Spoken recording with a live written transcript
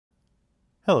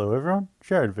Hello everyone,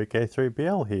 Jarrad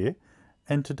VK3BL here,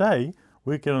 and today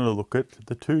we're going to look at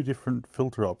the two different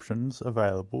filter options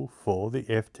available for the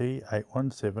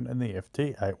FT-817 and the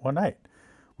FT-818.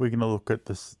 We're going to look at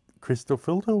this crystal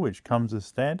filter, which comes as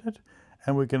standard,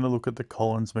 and we're going to look at the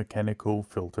Collins mechanical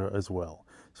filter as well.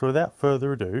 So without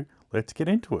further ado, let's get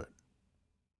into it.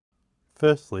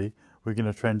 Firstly, we're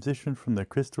going to transition from the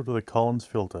crystal to the Collins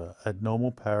filter at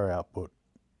normal power output.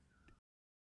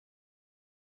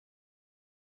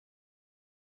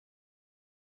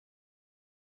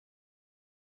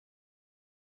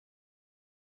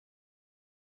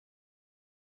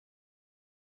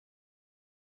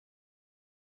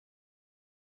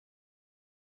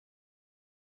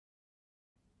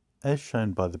 As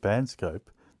shown by the band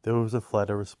scope, there was a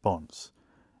flatter response,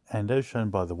 and as shown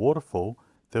by the waterfall,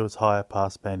 there was higher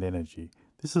passband energy.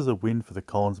 This is a win for the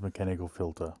Collins mechanical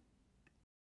filter.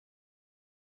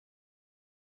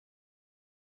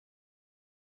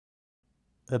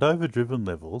 At overdriven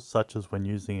levels, such as when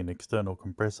using an external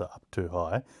compressor up too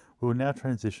high, we will now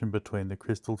transition between the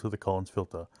crystal to the Collins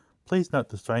filter. Please note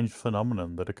the strange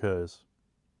phenomenon that occurs.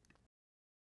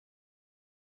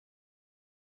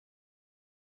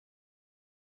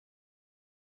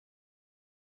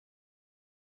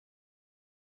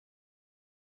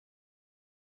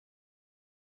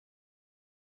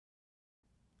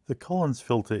 The Collins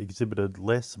filter exhibited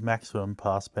less maximum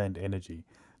passband energy.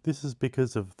 This is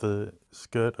because of the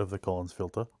skirt of the Collins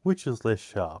filter, which is less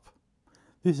sharp.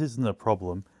 This isn't a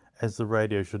problem, as the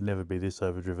radio should never be this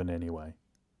overdriven anyway.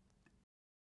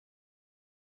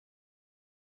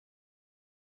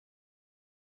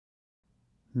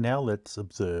 Now let's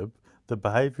observe the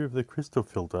behavior of the crystal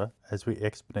filter as we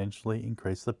exponentially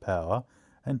increase the power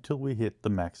until we hit the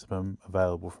maximum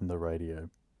available from the radio.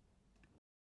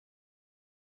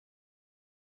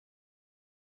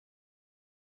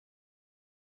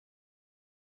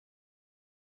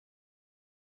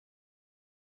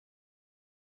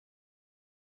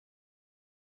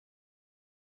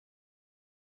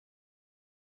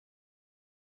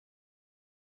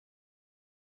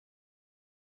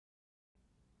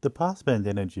 The passband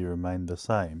energy remained the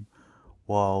same,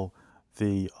 while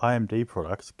the IMD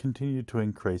products continued to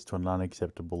increase to an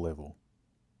unacceptable level.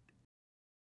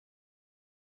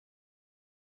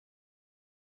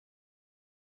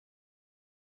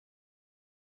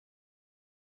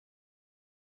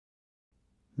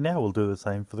 Now we'll do the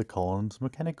same for the Collins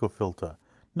mechanical filter.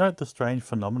 Note the strange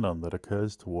phenomenon that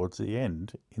occurs towards the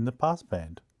end in the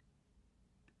passband.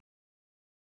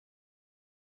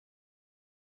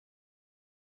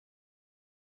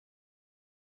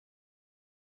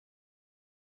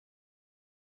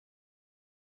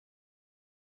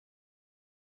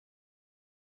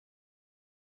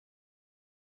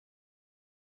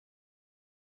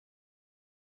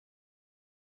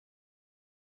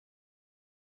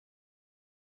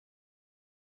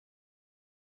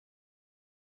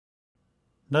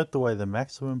 Note the way the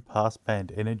maximum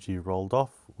passband energy rolled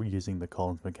off using the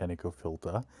Collins mechanical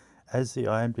filter as the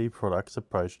IMD products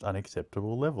approached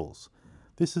unacceptable levels.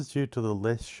 This is due to the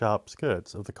less sharp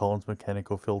skirts of the Collins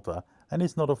mechanical filter and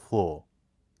is not a flaw.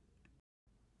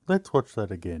 Let's watch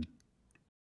that again.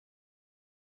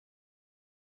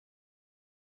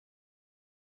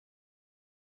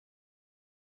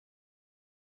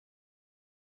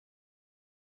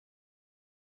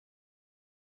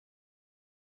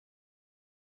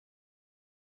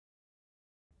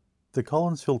 The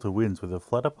Collins filter wins with a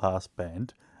flatter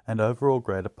passband and overall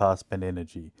greater passband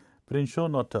energy, but ensure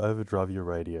not to overdrive your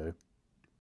radio.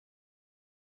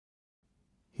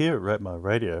 Here at Rate My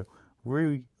Radio,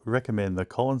 we recommend the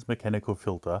Collins mechanical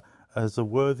filter as a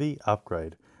worthy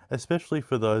upgrade, especially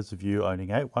for those of you owning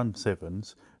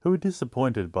 817s who are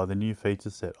disappointed by the new feature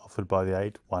set offered by the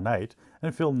 818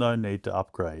 and feel no need to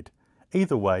upgrade.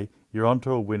 Either way, you're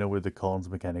onto a winner with the Collins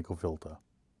mechanical filter.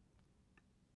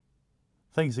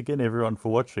 Thanks again everyone for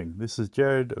watching. This is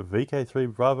Jarrad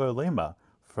VK3 Bravo Lima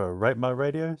for Rate My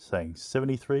Radio saying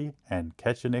 73 and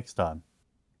catch you next time.